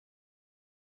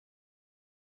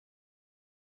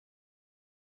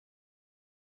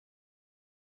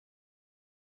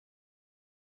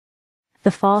The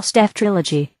Faustef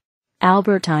Trilogy,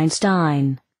 Albert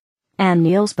Einstein, and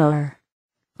Niels Bohr,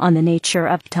 on the nature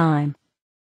of time.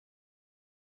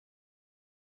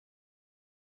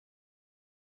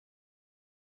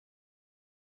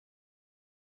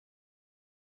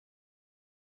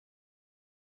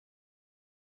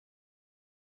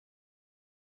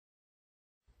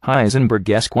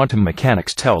 Heisenberg's quantum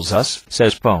mechanics tells us,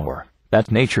 says Bohr,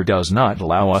 that nature does not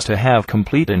allow us to have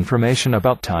complete information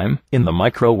about time in the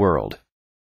micro-world.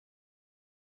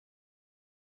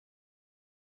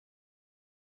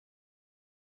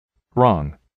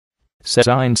 Wrong. Says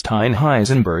Einstein.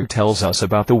 Heisenberg tells us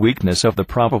about the weakness of the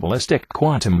probabilistic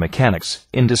quantum mechanics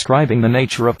in describing the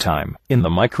nature of time in the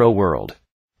micro-world.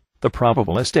 The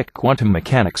probabilistic quantum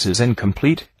mechanics is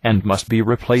incomplete and must be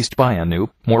replaced by a new,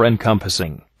 more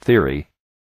encompassing theory.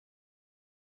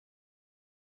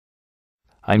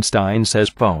 Einstein, says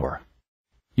Bohr,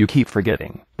 you keep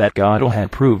forgetting that Gödel had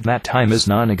proved that time is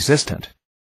non-existent.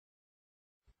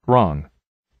 Wrong.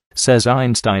 Says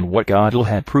Einstein. What Gödel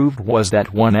had proved was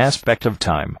that one aspect of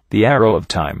time, the arrow of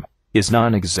time, is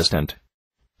non-existent.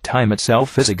 Time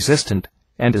itself is existent,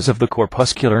 and is of the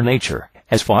corpuscular nature,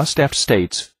 as Faustef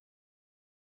states.